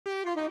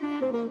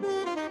I am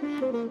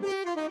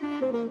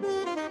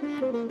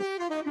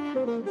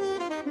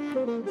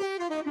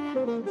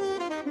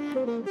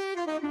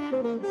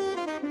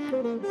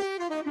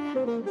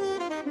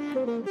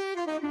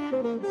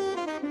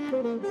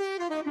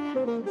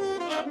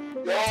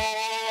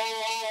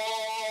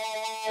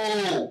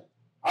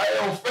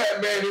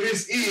Fat Man, and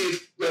this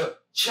is the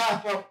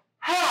Chopper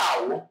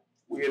Hour.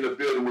 We in the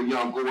building with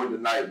Young Gordon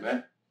tonight,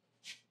 man.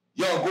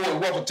 Young Gordon,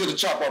 welcome to the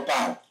Chopper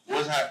Hour.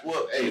 What's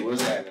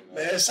happening,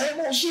 man? Same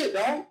old shit,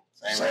 dog.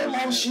 Same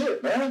old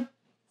shit, man.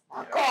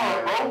 My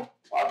God, bro.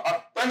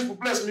 Thanks for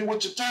blessing me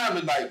with your time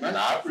tonight, man.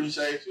 I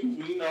appreciate you.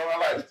 You know, I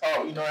like to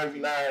talk,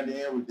 every now and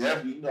then. We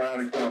definitely know how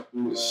to come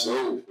through.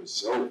 For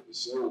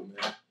sure,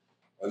 man.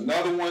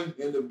 Another one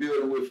in the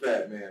building with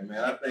Fat Man,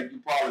 man. I think you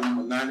probably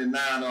number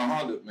 99 or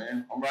 100,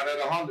 man. I'm right at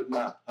 100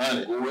 now.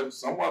 100. Going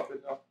somewhat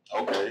enough.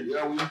 Okay.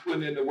 Yeah, we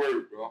putting in the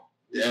word, bro.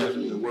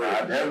 Definitely.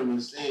 I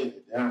definitely seen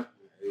it. Definitely.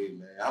 Hey,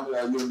 man. How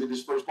many you did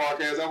this first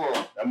podcast ever?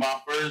 That's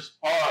my first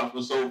part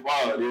for so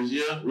far this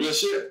year. Real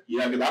shit.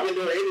 Yeah, because I've been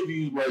doing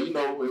interviews, but, every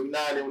now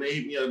and then when they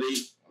hit me up,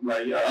 I'm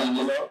like, yeah, I'm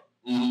pull up.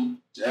 Mm-hmm.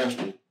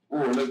 Definitely.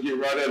 Oh, let's get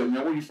right at it,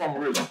 man. Where you from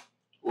originally?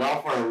 Where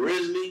I'm from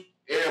originally,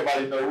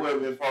 everybody know whoever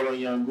been following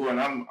Young Gordon.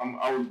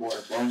 I was born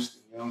in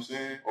Boston, you know what I'm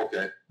saying?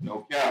 Okay.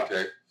 No cap.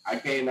 Okay. I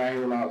came down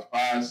here when I was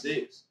 5,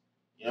 6.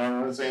 You know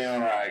what I'm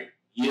saying? Like,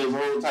 years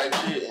old type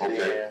shit. And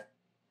then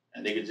a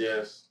nigga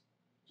just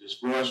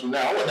runs from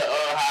there. I went to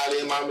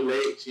Highland, Miami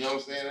Lakes, you know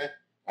what I'm saying?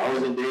 I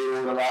was in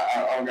Dayton.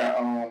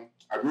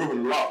 I grew up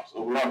in the Locks,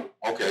 over Locks.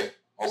 Okay.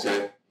 So, you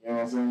know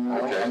what I'm saying?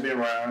 Okay. I've been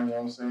around, you know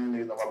what I'm saying?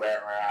 Niggas know my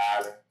background,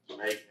 Highland,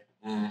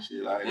 Jamaican,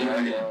 shit like that,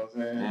 you know what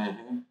I'm saying?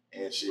 Mm-hmm.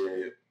 And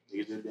shit,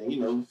 niggas just been,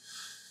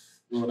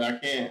 do what I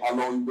can. How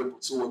long you been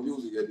pursuing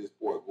music at this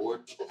point, boy?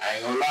 I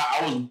ain't gonna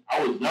lie,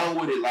 I was young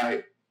with it,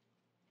 like,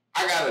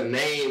 I got a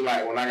name,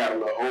 like, when I got a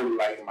little older,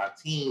 like, in my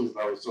teens,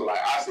 though. So, like,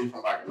 I say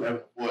from, like,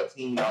 11 to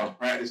 14, I was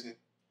practicing.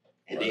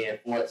 And then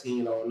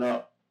 14 on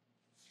up,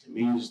 the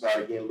music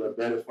started getting a little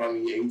better for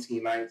me.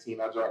 18,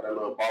 19, I dropped that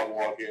little bubble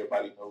walk.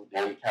 Everybody know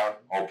Danny County.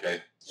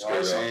 Okay. You know what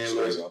I'm saying?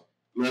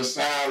 Little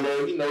sound,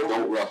 little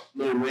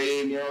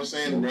wave, you know what I'm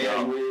saying?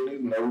 Damn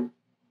wave,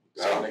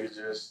 So, niggas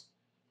just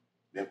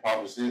been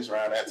popping since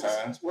around that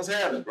time. What's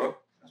happening, bro?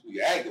 That's what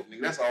you active,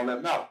 nigga. That's all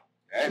that matters.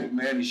 Active,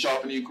 man, you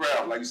sharpening your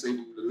craft. Like you say,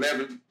 from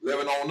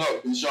 11 on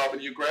up, you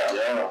sharpening your craft.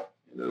 Yeah.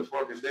 End of the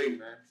fucking day,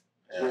 man.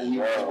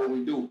 That's what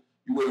we do.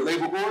 You with a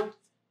label, Gordon?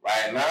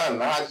 Right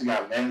now, I just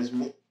got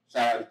management.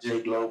 Shout out to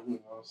Jay Global, you know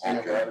what I'm saying?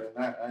 Okay. Other than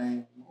that, I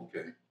ain't.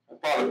 Okay.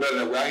 Probably better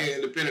that way. I ain't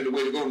independent the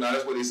way to go now.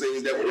 That's what they say.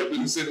 Is that what you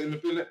consider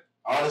independent?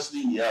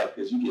 Honestly, yeah,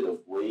 because you get a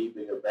way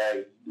bigger bag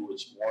and you do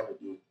what you want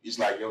to do. It's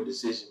like your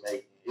decision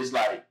making. It's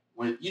like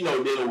when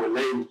dealing with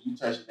labels, you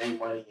touching their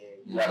money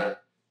and you gotta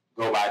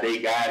go by their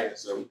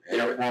guidance. So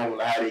their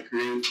formula, how they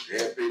create,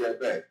 and pay that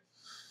back.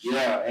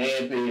 Yeah,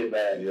 and pay it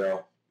back. Yeah.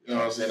 You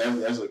know what I'm saying?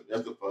 That's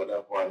the fucked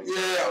up part.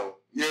 Yeah.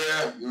 You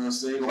know what I'm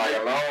saying? Like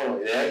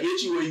alone, that'll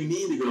get you where you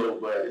need to go,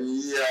 but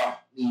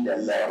need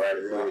that back right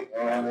away.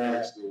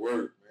 That's the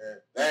word, man.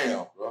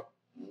 Damn, bro.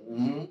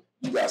 Mm-hmm.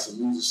 You got some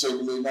music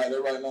circulating out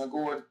there right now,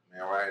 Gordon?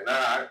 Man, right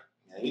now,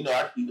 I keep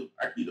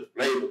the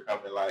flavor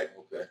coming. Like,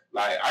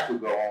 like I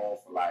could go on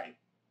for like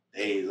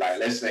days. Like,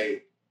 let's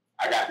say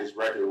I got this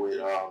record with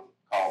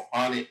called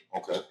Ponic.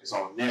 Okay. It's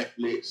on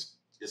Netflix.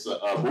 It's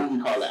a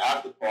movie called The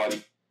After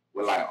Party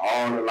with like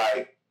all the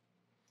like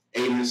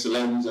alien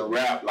celebrities and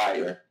rap,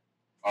 like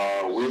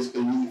Wiz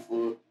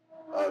Khalifa,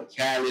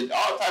 Khaled,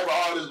 all type of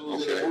artists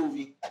was in the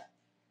movie.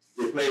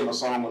 They played my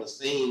song on the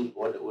scene,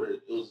 it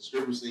was a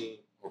stripper scene.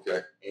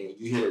 Okay. And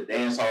you hear a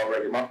dance hall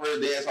record. My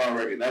first dance hall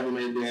record, never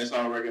made a dance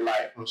hall record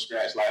like from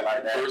scratch, like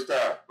that.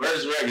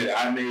 First record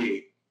I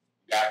made,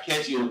 got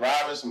catchy, was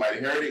vibing, somebody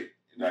heard it,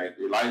 and like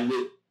they liked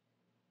it,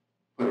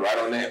 put it right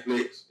on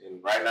Netflix,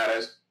 and right now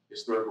that's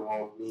historical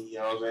one with me, you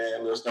know what I'm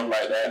saying? Little stuff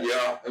like that.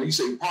 Yeah. And you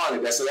say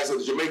Ponic, that's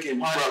a Jamaican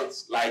Ponic,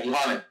 like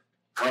Ponic.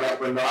 Run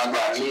up and down,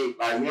 like, you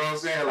know what I'm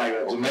saying? Like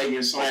a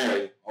Jamaican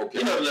slang. Okay.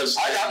 You know the little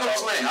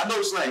I know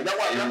the slang. That's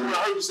why when I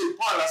heard you say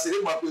Ponic, I said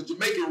it must be a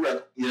Jamaican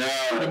record. Yeah.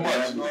 Pretty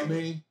much. You know what I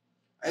mean?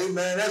 Hey,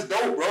 man, that's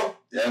dope, bro.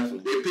 Definitely.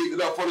 They picked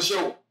it up for the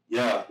show.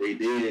 Yeah, they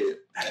did.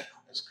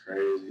 That's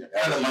crazy.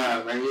 Friend of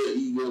mine, man,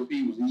 he good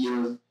people. He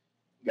was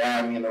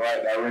guide me in the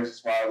right direction as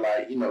far as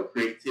like,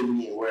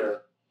 creativity and where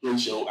to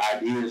push your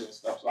ideas and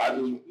stuff. So I just,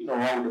 roll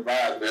with the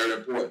vibes. Very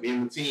important.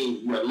 Being a team,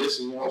 you gotta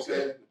listen, you know what I'm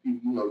saying? The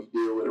people, you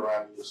deal with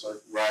around in your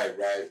circle. Right.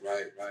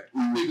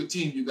 Who big a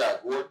team you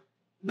got, boy?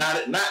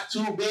 Not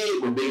too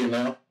big, but big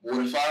enough. More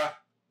than 5?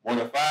 More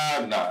than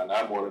 5? Nah,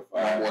 not more than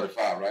 5. Not more than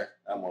 5, right?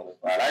 Not more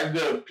than 5. I can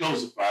go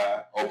close to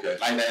 5. Okay.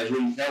 Like that's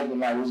really helping,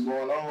 like what's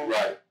going on.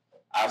 Right.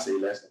 I say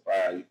less than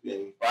 5. You feel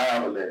me?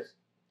 5 or less.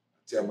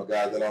 I tell my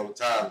guys that all the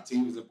time. The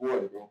team is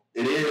important, bro.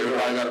 It is.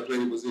 Everybody got to play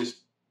the position.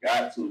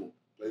 Got to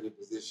play the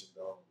position,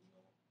 dog.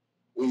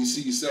 Where you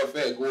see yourself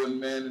at, Gordon,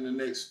 man, in the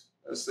next,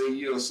 let's say,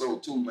 year or so,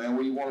 too, man?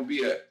 Where you want to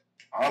be at?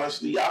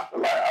 Honestly, I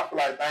feel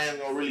like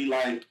things gonna really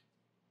like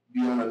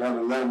be on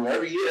another level.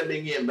 Every year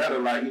they getting better.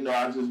 Like,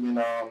 I just been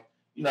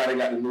they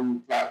got the new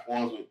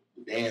platforms with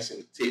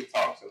dancing,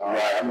 TikToks and all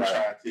that. I've been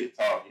trying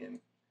TikTok and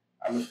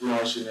I've been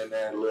flourishing in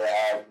that little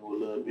avenue a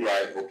little bit.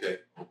 Right, okay.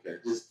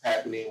 Just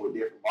tapping in with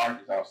different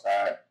markets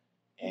outside.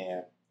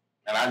 And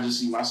I just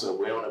see myself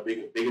way on a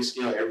bigger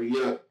scale every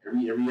year.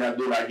 Every year I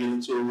do, I get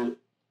into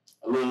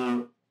a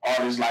little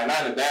artist, like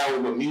not in a bad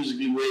way, but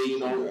musically way, you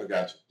know. I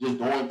got you. Just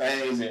doing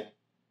things and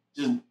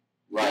just doing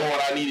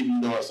what I need to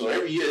be doing. So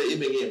every year it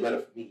been getting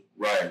better for me.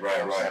 Right. And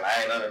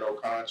I ain't under no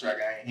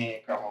contract. I ain't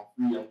handcuffed on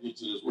free. I'm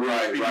just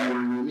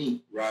working with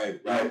me.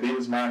 Right.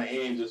 Business minded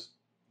and just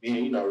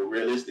being, you know,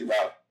 realistic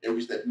about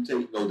every step you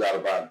take. No doubt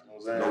about it. You know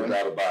what I'm saying? No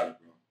doubt about it,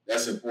 bro.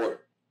 That's important.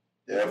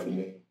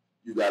 Definitely.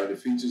 You got the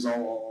features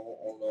on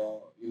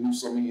you do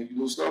some of your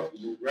new stuff?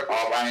 You do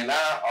records? Right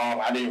now,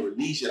 I didn't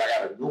release it. I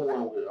got a new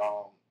one with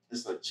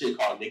it's a chick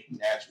called Nikki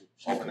Natural.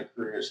 She's from the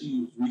career.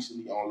 She was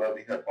recently on Love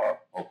and Hip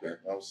Hop. Okay. You know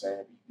what I'm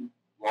saying?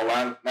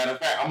 Well, matter of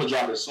fact, I'm gonna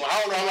drop it soon.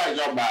 I don't know, I might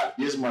drop by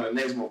this month or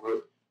next month,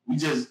 but we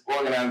just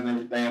organizing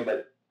everything,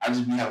 but I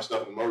just be having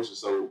stuff in motion.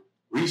 So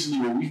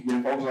recently what we've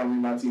been focusing on, me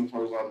and my team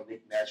focused on the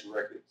Nikki Natural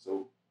record.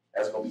 So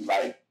that's gonna be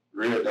like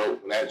real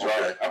dope when that drops.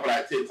 Okay. I feel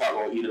like TikTok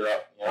gonna eat it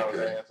up. You know what I'm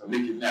saying? So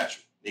Nikki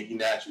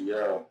Natural,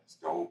 yeah.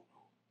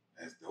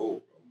 That's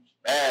dope, bro.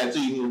 Man,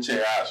 too, you need to check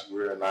her out. She's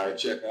real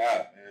nice. Check her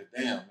out, man.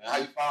 Damn, man. How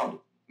you found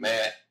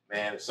it?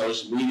 Man,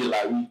 social media,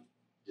 like we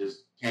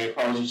just came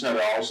across each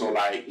other. Also,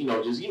 like, you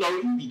know,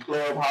 you be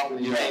club hopping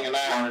and hanging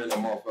out. Running the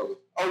motherfucker.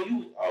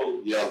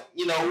 Yeah.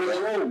 You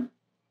know,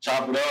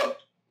 chop it up.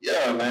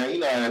 Yeah, man. You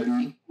know how that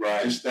be.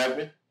 Right. Just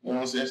stepping. You know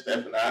what I'm saying?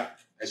 Stepping out.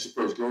 That's your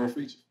first girl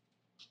feature?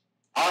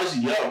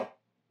 Honestly, yo.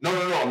 No,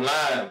 I'm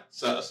lying.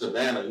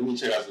 Savannah. You need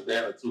to check out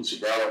Savannah, too.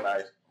 She's real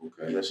nice.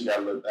 Okay. Yeah, she got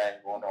a little thing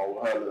going on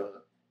with her little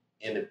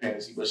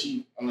independency, but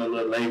she on a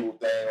little label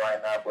thing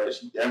right now, but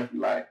she definitely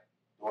like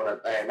doing her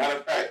thing. Matter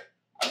of fact,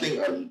 I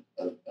think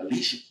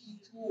Alicia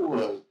Keys, who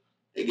was,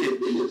 they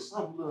did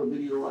some little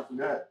video, I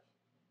forgot.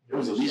 It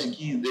was Alicia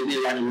Keys. They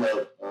did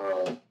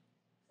like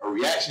a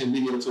reaction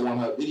video to one of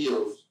her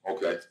videos.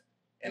 Okay.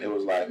 And it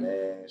was like,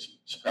 man,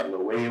 she got a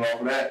little wave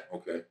off of that.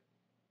 Okay.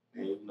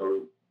 And you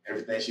know,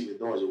 everything she been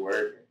doing is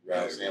working. Right. You know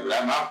what I'm saying? But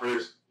that's my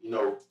first, you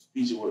know,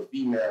 feature with a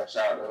female.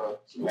 Shout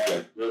out to her.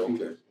 Okay. You know what I'm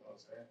saying?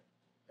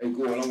 Hey,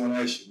 Gordon, I want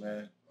to ask you,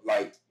 man.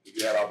 Like, if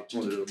you had an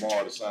opportunity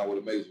tomorrow to sign with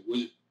a major, would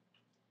you?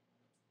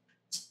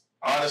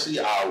 Honestly,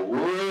 I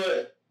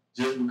would,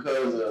 just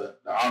because of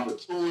the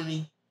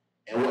opportunity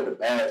and what the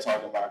bad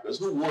talking about. Because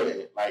who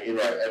wouldn't? Like, if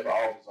an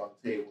offer's on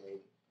the table, and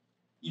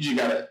you just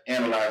gotta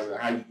analyze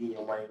how you get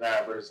your money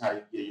now versus how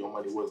you get your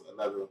money with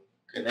another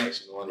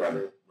connection or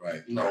another,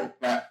 you know,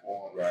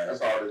 platform. Right.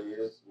 That's all it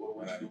is. What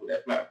would you do with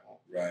that platform?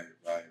 Right.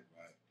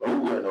 But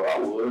who wouldn't though? I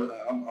would.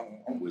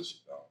 I'm with you,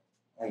 dog.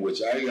 I'm with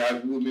you. I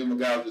me and my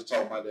guy was just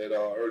talking about that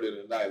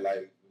earlier tonight.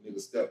 Like, the nigga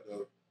stepped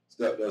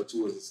up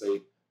to us and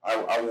say,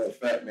 I want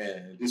Fat Man,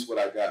 and this is what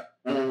I got.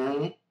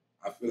 Mm-hmm.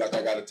 I feel like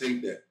I got to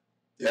take that.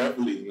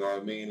 Definitely, you know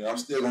what I mean? And I'm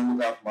still going to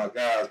look out for my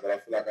guys, but I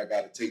feel like I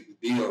got to take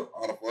the deal in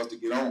order for us to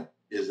get on.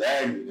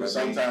 Exactly. But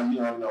sometimes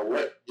you don't know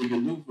what it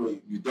can do for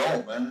you. You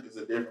don't, man. It's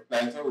a different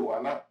plateau.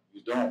 Why not?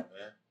 You don't,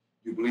 man.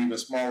 You believe in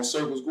small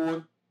circles,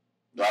 Gordon?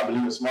 Do I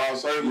believe in small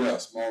circles? Yeah,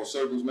 small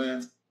circles,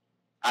 man.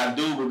 I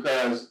do,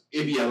 because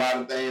it be a lot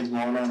of things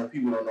going on and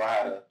people don't know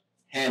how to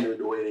handle it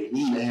the way they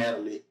need to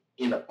handle it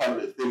in a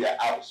public figure,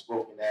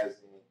 outspoken as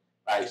in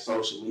like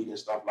social media and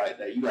stuff like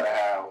that. You gotta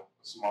have a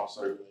small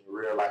circle in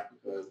real life,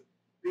 because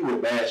people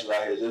bash you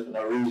out here just for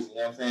no reason. You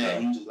know what I'm saying? Yeah.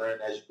 You just learn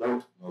as you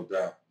go. No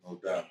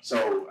doubt.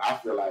 So I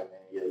feel like,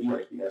 man, yeah, you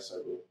gotta keep that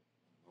circle.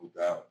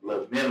 No doubt. A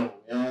little minimum.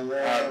 You know what I'm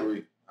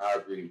saying? I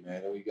agree,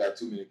 man. And we got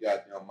too many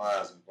goddamn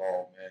minds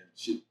involved, man.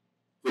 Shit,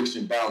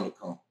 friction bound to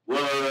come.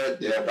 What?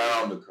 They're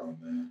bound to come,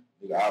 man.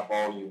 Nigga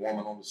eyeballing your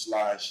woman on the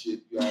slide, shit.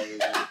 You already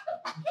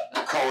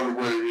call it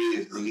what it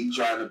is, nigga. He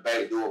trying to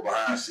backdoor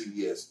behind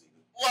CBS, nigga.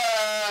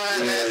 What?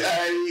 Yeah.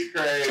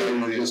 That's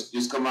crazy.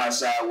 Just come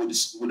outside with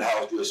the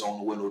house dress on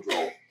the window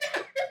drawer.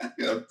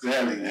 I'm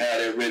telling you. Have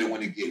that ready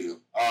when they get here.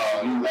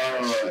 Oh, you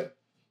Lord.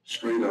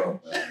 Straight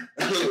up, man.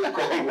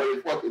 Call it what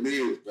the fuck it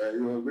is, man. You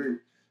know what I mean?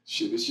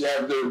 Shit, this shit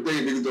happens every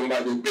day. Niggas don't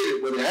like to admit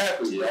it, but it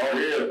happens. Yeah,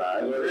 real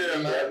life.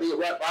 That nigga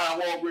right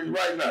behind Walgreens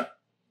right now.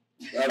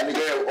 That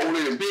nigga over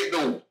there big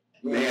though.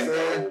 You know what I'm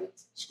saying?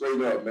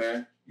 Straight up,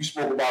 man. You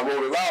spoke about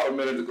Rolling Loud a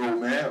minute ago,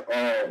 man.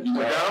 You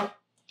went down?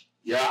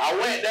 Yeah, I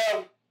went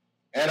down,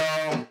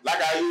 and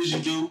like I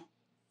usually do,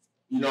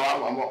 you know,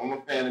 I'm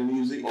a fan of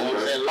music. You know what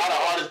I'm saying? A lot of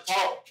artists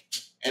talk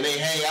and they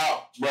hang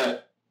out,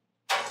 but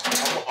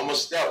I'm a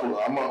stepper.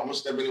 I'm a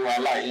step anywhere I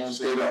like. You know what I'm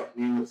saying? Up.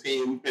 Me and the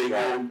team, we pay for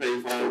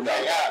it, we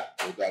hang out.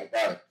 No doubt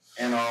about it.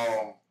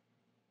 And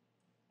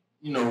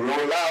you know, Rolling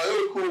Loud,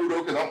 it was cool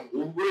though, because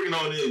I'm working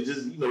on it,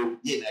 just, you know,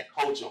 getting that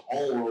culture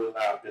on Rolling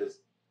Loud, because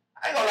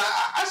I ain't gonna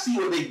lie, I see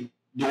what they doing,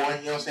 you know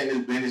what I'm saying,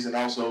 this business, and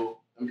also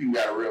them people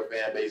got a real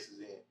fan bases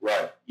in.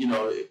 Right. You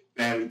know,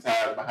 family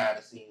ties behind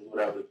the scenes,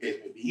 whatever the case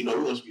may be. You know,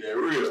 we must be that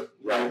real.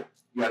 Right.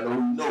 You gotta know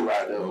who you know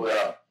right there.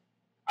 But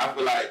I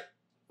feel like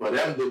for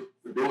them to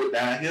do it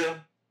down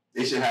here,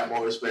 they should have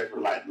more respect for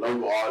like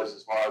local artists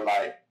as far as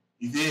like,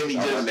 You feel me?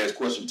 Just my next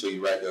question to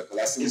you right there, because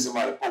I seen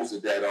somebody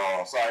posted that.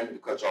 Sorry, I need to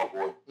cut you off,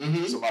 boy.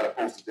 Mm-hmm. Somebody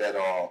posted that.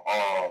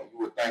 You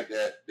would think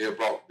that they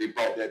brought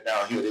that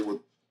down here. They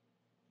would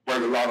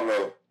bring a lot of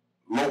the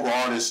local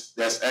artists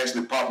that's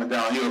actually popping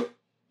down here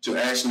to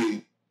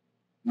actually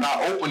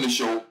not open the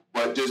show,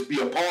 but just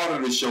be a part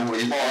of the show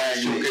and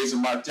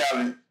showcasing my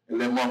talent and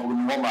let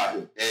motherfuckers know I'm out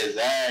here.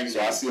 Exactly. So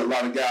I see a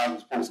lot of guys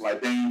who's posting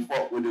like they ain't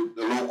fuck with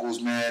the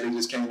locals, man. They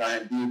just came down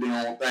here and did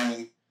their own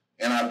thing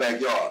in our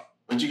backyard.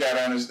 But you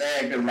gotta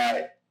understand, because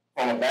like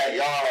from a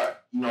backyard,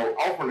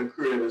 I'm from the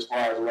crib as far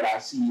as what I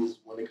see is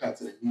when it comes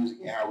to the music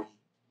and how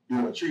we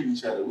do and treat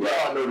each other. We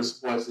all know the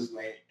support system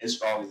ain't as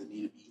strong as it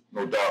need to be.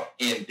 No doubt.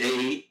 And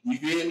you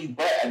feel me?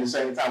 But at the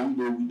same time, we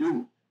do what we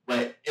do.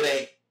 But it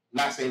ain't,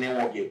 not saying they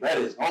won't get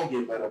better. It's gonna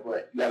get better,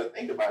 but you gotta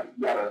think about it.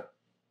 You gotta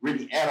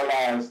really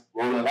analyze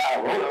Rolling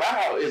Loud. Rolling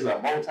Loud is a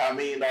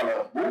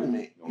multi-million-dollar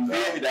movement. You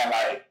feel me? That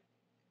like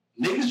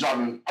niggas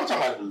dropping. I'm talking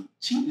about the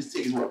cheapest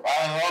tickets were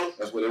 $500.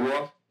 That's what it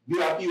was. You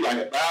got people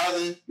like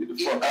 $1,000. Get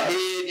the fuck out.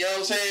 You know what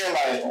I'm saying?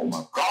 Like, oh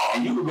my God.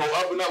 And you could go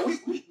up and up.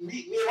 Me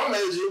and my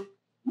manager,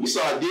 we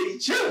saw Diddy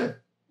chilling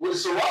with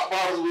some rock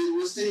bottles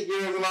with city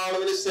girls and all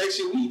in this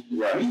section.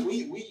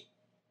 We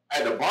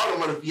at the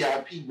bottom of the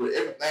VIP with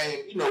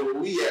everything. Where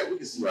we at, we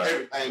can see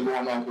everything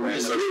going on. We're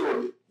in the middle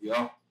of it.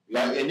 Yeah.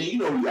 Like, and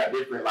then we got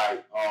different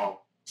like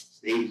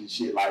stages and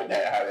shit like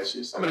that. How that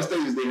shit. How many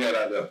stages they had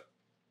out there?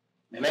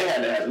 And they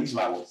had to have at least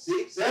like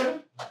 6,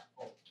 7,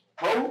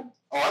 4.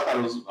 Oh, I thought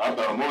it was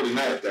more than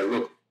that. That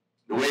look.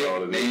 The way it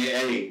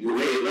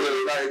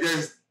looked like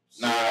this.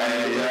 Nah,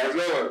 yeah,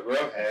 Lord, bro.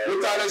 What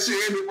time that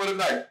shit ended for the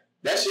night?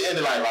 That shit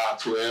ended like round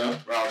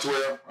 12. Round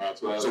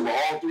 12. So will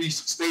all 3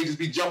 stages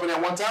be jumping at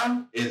one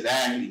time?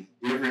 Exactly.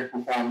 Different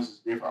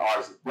performances, different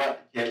artists.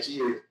 But the catch is,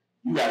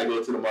 you gotta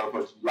go to the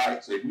motherfuckers you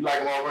like. So if you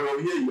like a motherfucker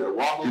over here, you gotta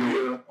walk over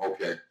here.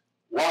 Okay.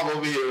 Walk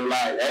over here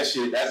like that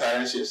shit. That's how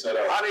that shit set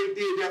up. How they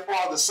did that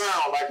far the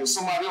sound? Like if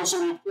somebody else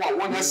on the point,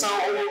 wasn't that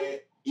sound over?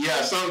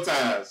 Yeah,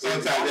 sometimes they're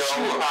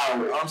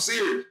overpowered. I'm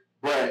serious.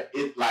 But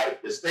it's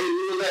like the stage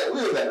we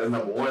was at the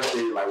number 1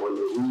 stage, like where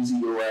Lil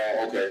Uzi go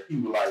at,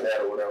 people like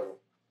that or whatever.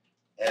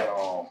 And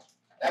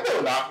that bit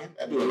was knocking.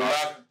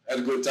 Had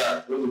a good time.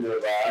 It was a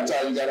good vibe. What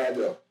time you got out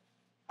there?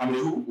 How many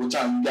who? What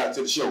time you got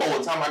to the show? Oh,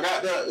 what time I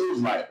got there? It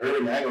was like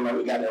early. I ain't gonna lie,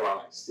 we got there around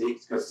like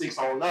 6. Because 6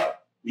 on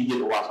up, we get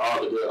to watch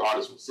all the good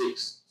artists from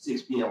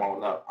 6 p.m.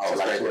 on up. I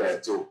was thinking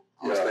that too.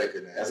 I was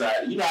thinking that. That's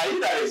how, you know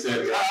how they said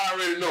it. I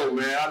already know,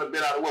 man. I've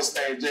been out of what's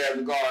name Jazz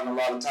the Garden a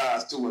lot of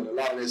times too, and a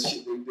lot of that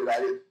shit they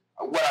did.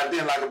 What I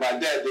didn't like about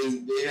that,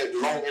 they had the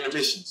long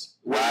intermissions.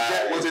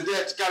 Was it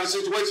that kind of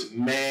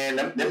situation? Man,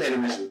 them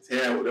intermissions were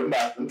terrible. Them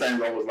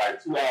things almost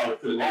like 2 hours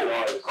to the next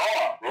artist.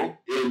 God, bro.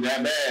 It was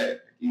that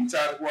bad. You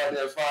time to go out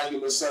there and find your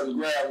little something to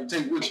grab and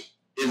take with you.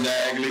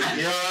 Exactly. You know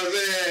what I'm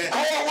saying?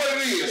 Call it what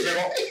it is,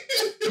 nigga.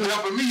 You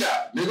helping me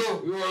out,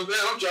 nigga. You know what I'm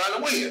saying? I'm trying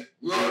to win.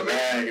 You know what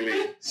I mean?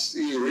 Exactly.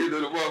 Shit, end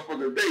of the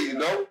motherfucking day, you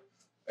know?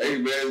 Hey,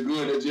 man, it's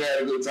good that you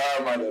had a good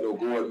time out there, though,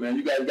 Gordon, man.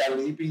 You guys got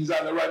any EPs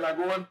out there right now,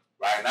 Gordon?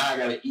 Right now, I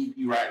got an EP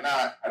right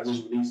now. I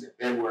just released in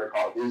February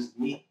called This Is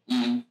Me.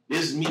 Mm-hmm.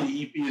 This Is Me,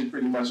 the EP is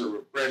pretty much a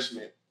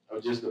refreshment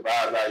of just the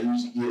vibes I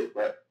usually get,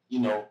 but,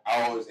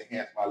 I always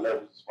enhance my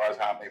levels as far as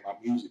how I make my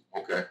music.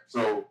 Okay.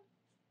 So,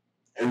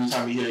 every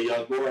time you hear a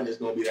Young Gordon, it's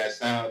going to be that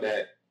sound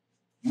that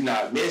you're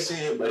not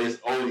missing, but it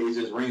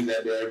just rings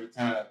that there every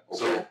time. Okay.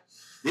 So,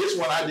 this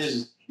one I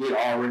just did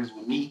all records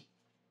with me.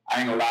 I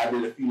ain't gonna lie, I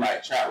did a few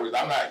like trap records.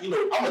 I'm not,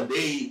 I'm a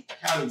Dade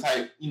County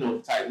type,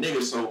 type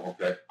nigga, so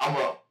I'm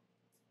a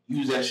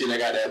use that shit that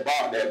got that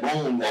bop, that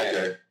boom,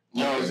 that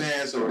you know what I'm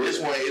saying? So this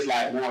one is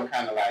like more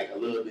kind of like a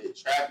little bit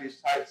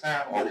trappish type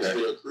sound, but it's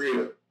still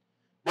creative.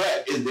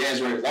 But it's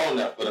dance records on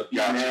there for the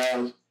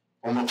females,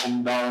 from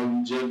the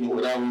dog, jugging,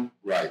 whatever.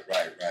 Right.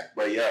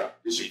 But yeah.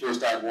 This your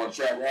first time going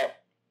trap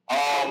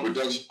route?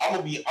 Production? I'm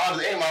gonna be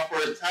honest, it ain't my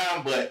first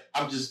time, but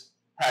I'm just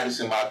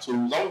practicing my tools.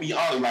 I'm gonna be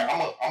honest, like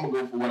I'm gonna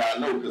go for what I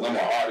know because I'm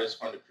an artist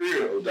from the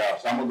crib, no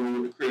doubt. So I'm gonna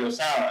go with the crib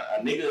sound.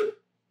 A nigga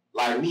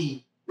like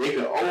me, they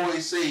could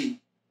always say,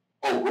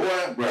 "Oh,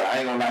 Roy, bro, I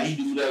ain't gonna lie, he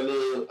do that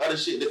little other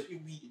shit that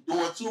people be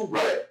doing too,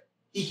 but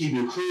he keep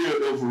it crib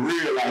though for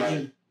real,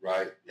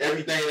 like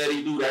everything that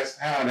he do, that's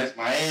sound, that's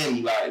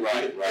Miami, like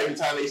every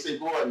time they say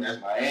Gordon,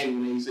 that's Miami.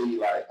 When they say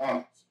like,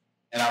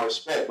 and I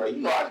respect, but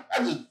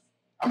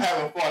I'm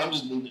having fun. I'm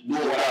just doing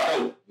what I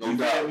know. No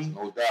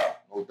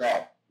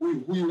doubt.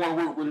 Who you want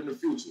to work with in the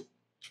future?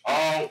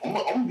 I'm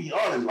gonna be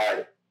honest,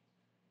 like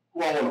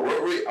who I want to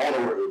work with. I want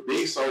to work with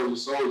Big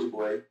Soulja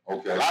Boy.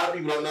 Okay. A lot of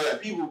people don't know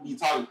that. People be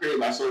talking crazy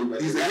about Soulja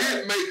Boy. He's a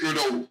hit maker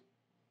though.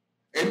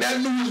 And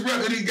that newest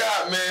record he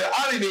got, man,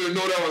 I didn't even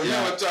know that was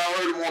him until I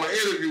heard him on an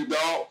interview,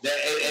 dog.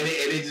 And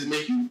it just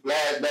make you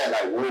flash back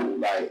like, whoa,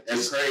 like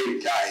that's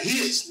crazy. Got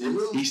hits,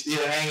 nigga. He's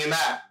still hanging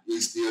out.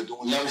 He's still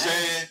doing. You know what I'm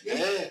saying?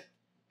 Yeah.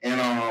 And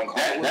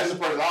that's the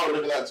person I was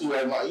looking at too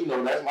as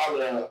my, that's my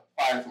little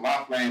fire for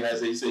my flame,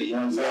 as they say. You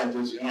know what I'm saying?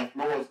 Just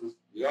influences.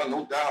 Yeah,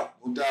 no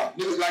doubt.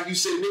 Niggas, like you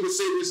said, niggas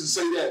say this and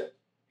say that.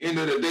 End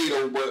of the day,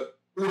 though, but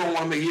who don't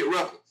want to make hit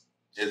records?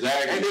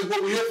 Exactly. Ain't this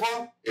what we here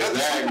for? That's the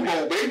Super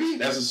Bowl, baby.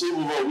 That's a Super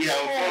Bowl. We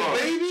having fun,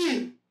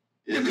 baby.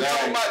 Exactly. You can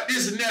talk about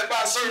this and that,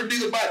 about certain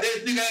niggas, about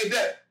that nigga ain't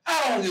that.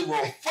 I don't give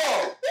a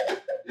fuck.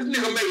 This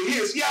nigga made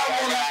hits. Y'all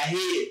got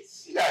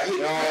hits. You got hits.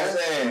 You know what I'm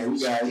saying? We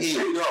got hits.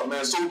 Straight up,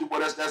 man. Soulja Boy,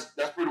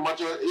 that's pretty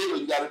much it.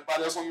 You got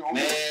anybody else on your own?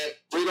 Man,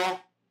 radar?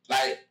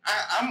 Like,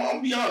 I'm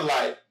gonna be honest,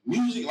 like,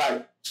 music,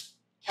 like,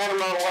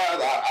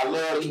 catalog-wise, I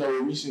love, you know,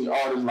 recent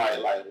artists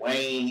like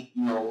Wayne,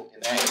 you know,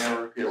 in that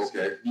era.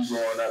 Okay. You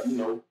growing up, you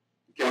know.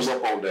 You came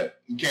up on that.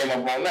 You came up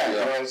on that, you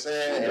know what I'm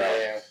saying?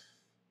 And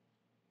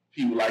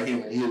people like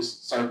him in his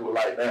circle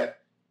like that,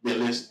 they're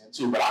listening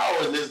to. But I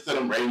always listen to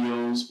them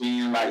radio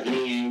spin, like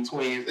Yang,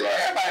 Twins.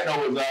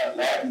 Everybody knows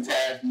Laffy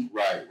Taffy.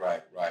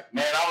 Right.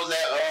 Man, I was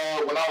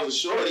at, when I was a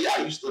shorty,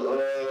 I used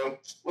to,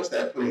 what's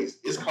that place?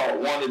 It's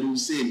called Wanna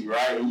City,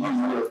 right? And you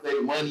used to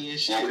fake money and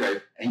shit.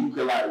 Okay. And you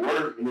could, like,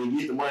 work and then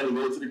get the money,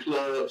 go to the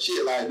club,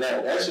 shit like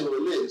that. That shit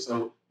was lit.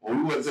 So when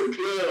we went to the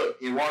club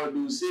in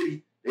Wanna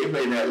City, they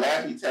played that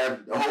Laffy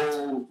Taffy the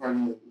whole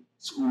fucking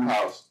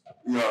schoolhouse.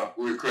 Yeah,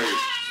 we're crazy.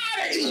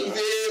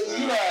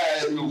 You know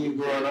how you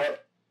growing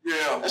up.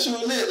 Yeah. That shit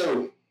was lit,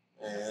 though.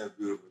 Man, that's a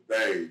beautiful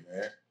day,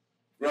 man.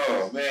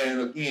 Bro, man,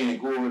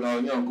 again,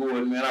 young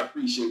Gordon, man, I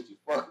appreciate you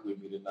fucking with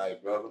me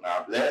tonight, brother.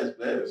 Nah, bless.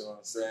 You know what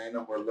I'm saying?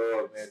 Number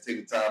love, man.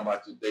 Taking time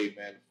out your day,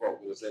 man, to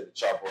fuck with us at the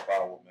Chop Up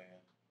Hour, man.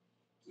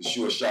 It's a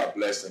sure shot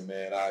blessing,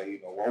 man.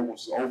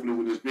 Hopefully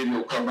when this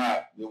video come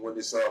out, then when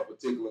this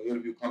particular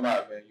interview come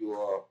out, man,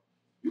 you'll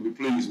be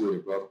pleased with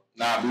it, brother.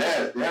 Nah,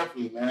 bless,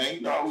 definitely, man.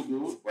 You know how we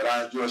do it. But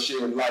I enjoy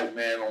sharing life,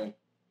 man, on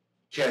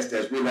cats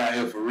that's really out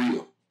here for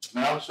real.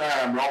 Man, I'm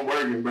trying, bro. I'm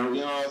working, bro.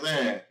 You know what I'm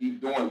saying?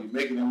 Keep doing it. You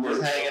making it work.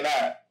 Just hanging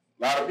out.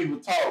 A lot of people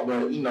talk,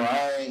 but, you know,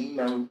 I ain't, you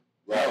know,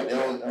 right. They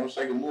don't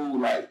shake a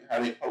move like how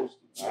they supposed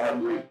to.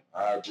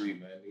 I agree,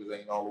 man. Niggas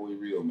ain't all the way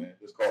real, man.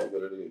 Just call it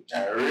what it is.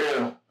 Ain't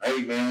real.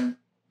 Hey, man.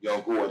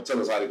 Young Gordon, tell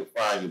us how they can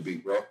find you,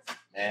 big bro.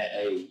 Man,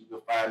 hey, you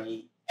can find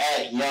me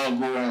at Young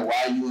Gordon,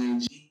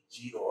 YUNG.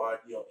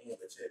 GORDON,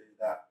 but check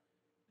it out.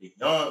 The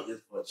young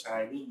is for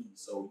Chinese,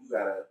 so you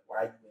gotta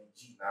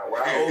YUNG. Now,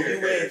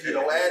 YOUNG,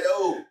 don't add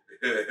O.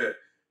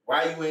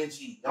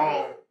 YUNG,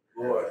 young,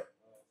 boy.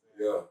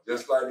 Yeah,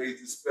 just like they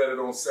used to spell it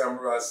on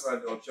Samurai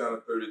Sunday on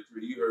Channel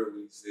 33. You heard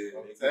what he said.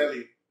 I'm telling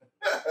you.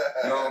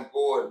 Young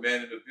Gordon,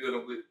 man, in the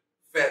building with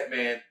Fat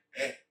Man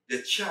and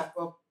the Chop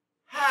Up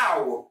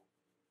Hour.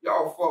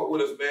 Y'all fuck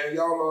with us, man.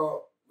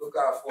 Y'all look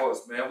out for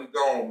us, man. We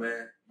gone,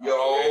 man.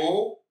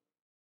 Yo.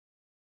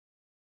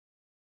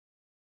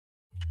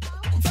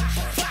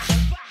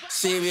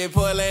 She be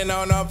pulling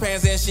on her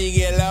pants and she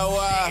get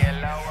lower.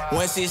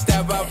 When she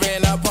step up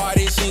in the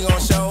party, she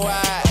gon' show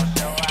out.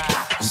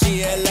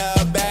 She a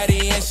little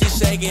baddie and she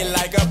shake it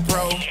like a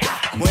pro.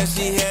 When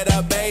she hit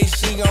the bass,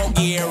 she gon'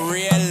 get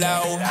real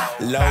low.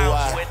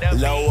 Lower,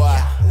 lower,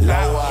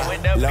 lower,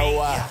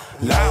 lower,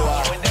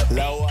 lower,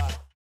 lower.